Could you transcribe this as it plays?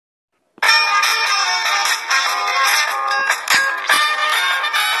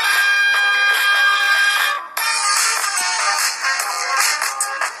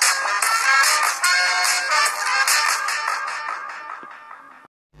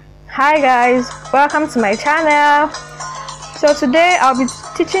Hi guys, welcome to my channel. So today I'll be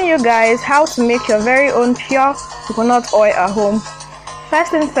teaching you guys how to make your very own pure coconut oil at home.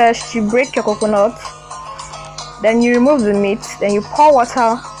 First thing first, you break your coconut, then you remove the meat, then you pour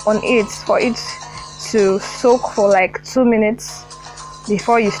water on it for it to soak for like 2 minutes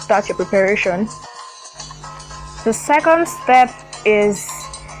before you start your preparation. The second step is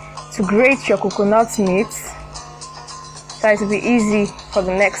to grate your coconut meat so it will be easy for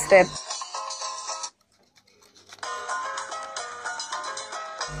the next step.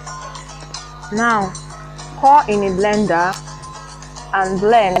 Now pour in a blender and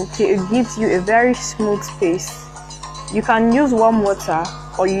blend till it gives you a very smooth paste. You can use warm water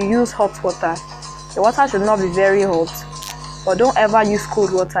or you use hot water. The water should not be very hot, but don't ever use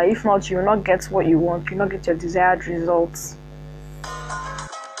cold water. If not, you will not get what you want. You will not get your desired results.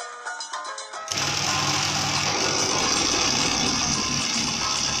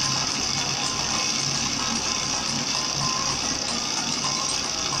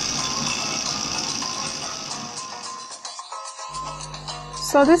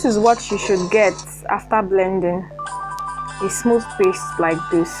 So this is what you should get after blending a smooth paste like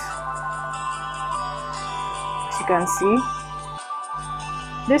this. As you can see,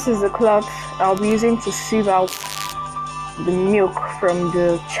 this is the cloth I'll be using to sieve out the milk from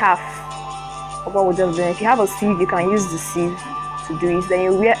the chaff of what we just done. If you have a sieve, you can use the sieve to do it.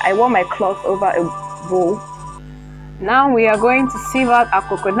 Then I want my cloth over a bowl. Now we are going to sieve out our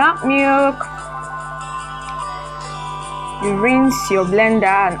coconut milk. You rinse your blender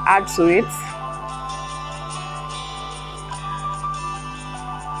and add to it.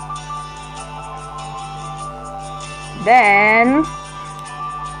 Then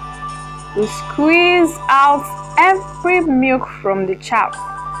you squeeze out every milk from the chaff.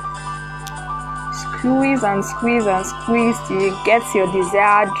 Squeeze and squeeze and squeeze till you get your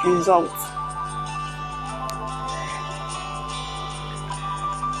desired result.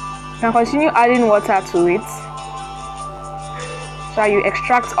 You can continue adding water to it so you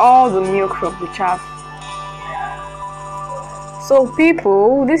extract all the milk from the chaff. So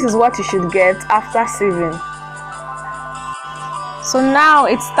people, this is what you should get after sieving. So now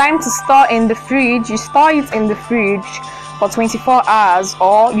it's time to store in the fridge. You store it in the fridge for 24 hours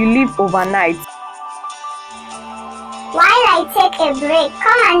or you leave overnight. While I take a break,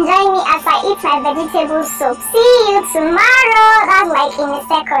 come and join me as I eat my vegetable soup. See you tomorrow. That's like in a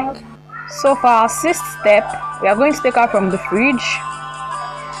second. So for our 6th step, we are going to take out from the fridge.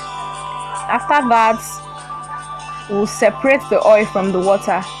 After that, we'll separate the oil from the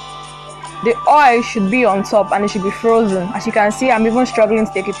water. The oil should be on top and it should be frozen. As you can see, I'm even struggling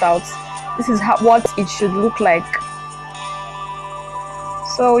to take it out. This is what it should look like.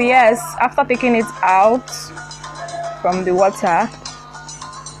 So yes, after taking it out from the water,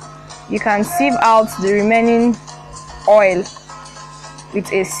 you can sieve out the remaining oil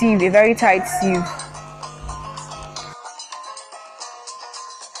with a sieve, a very tight sieve.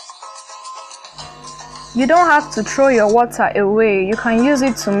 You don't have to throw your water away. You can use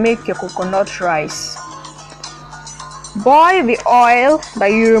it to make your coconut rice. Boil the oil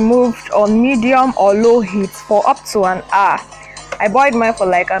that you removed on medium or low heat for up to an hour. I boiled mine for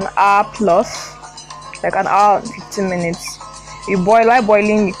like an hour plus, like an hour and 15 minutes. You boil, while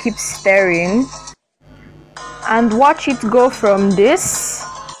boiling, you keep stirring and watch it go from this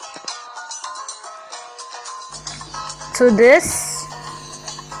to this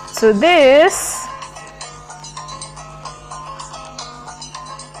to this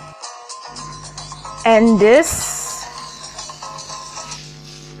and this,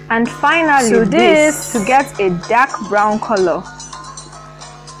 and finally to this to get a dark brown color.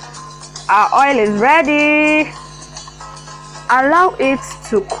 Our oil is ready. Allow it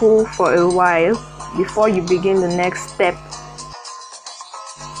to cool for a while before you begin the next step.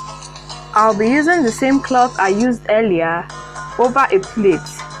 I'll be using the same cloth I used earlier over a plate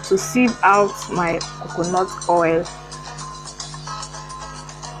to sieve out my coconut oil.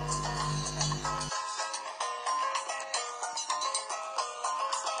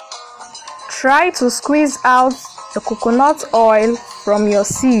 Try to squeeze out the coconut oil from your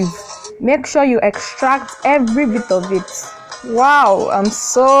sieve. Make sure you extract every bit of it. Wow, I'm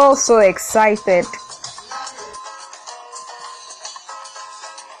so excited.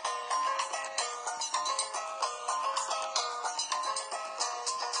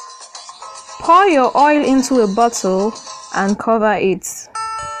 Pour your oil into a bottle and cover it.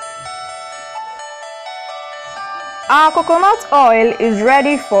 Our coconut oil is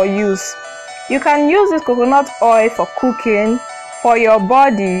ready for use. You can use this coconut oil for cooking, for your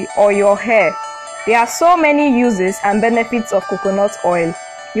body or your hair. There are so many uses and benefits of coconut oil.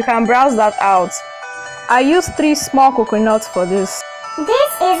 you can browse that out. I used 3 small coconuts for this.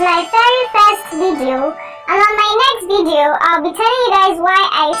 This is my very first video, and on my next video I'll be telling you guys why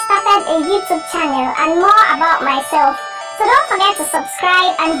I started a YouTube channel and more about myself. So don't forget to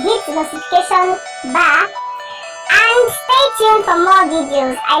subscribe and hit the notification bar and stay tuned for more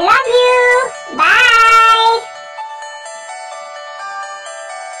videos. I love you. Bye.